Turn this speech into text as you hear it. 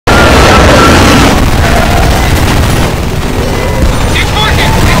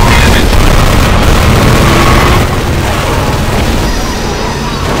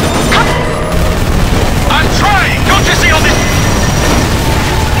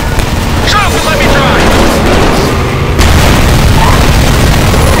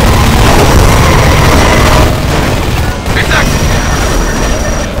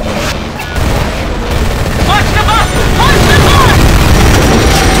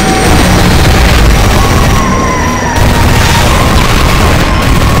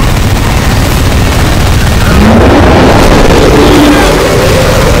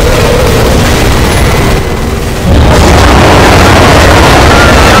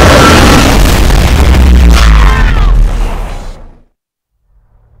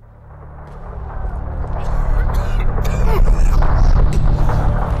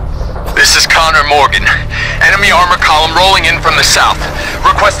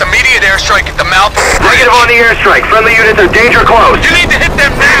airstrike at the mouth of the bridge. Negative on the airstrike. Friendly units are danger close. You need to hit them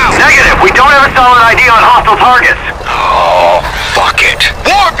now! Negative. We don't have a solid ID on hostile targets. Oh, fuck it.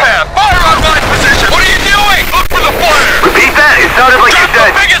 Warpath, fire on my position! What are you doing? Look for the flare! Repeat that. It sounded like you Drop said...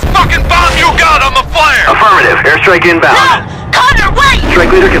 the biggest fucking bomb you got on the flare! Affirmative. Airstrike inbound. No! Connor, wait!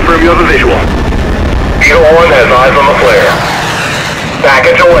 Strike leader, confirm you have a visual. Eagle 1 has eyes on the flare.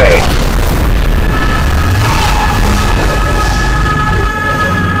 Package away.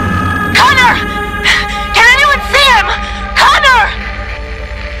 Connor! Can anyone see him? Connor!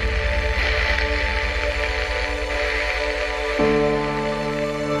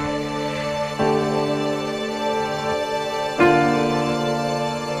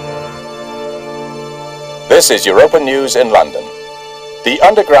 This is Europa News in London. The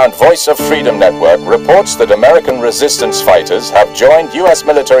underground Voice of Freedom network reports that American resistance fighters have joined U.S.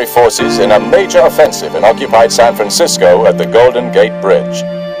 military forces in a major offensive in occupied San Francisco at the Golden Gate Bridge.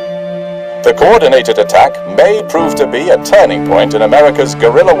 The coordinated attack may prove to be a turning point in America's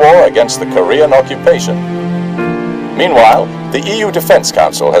guerrilla war against the Korean occupation. Meanwhile, the EU Defense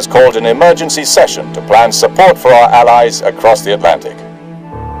Council has called an emergency session to plan support for our allies across the Atlantic.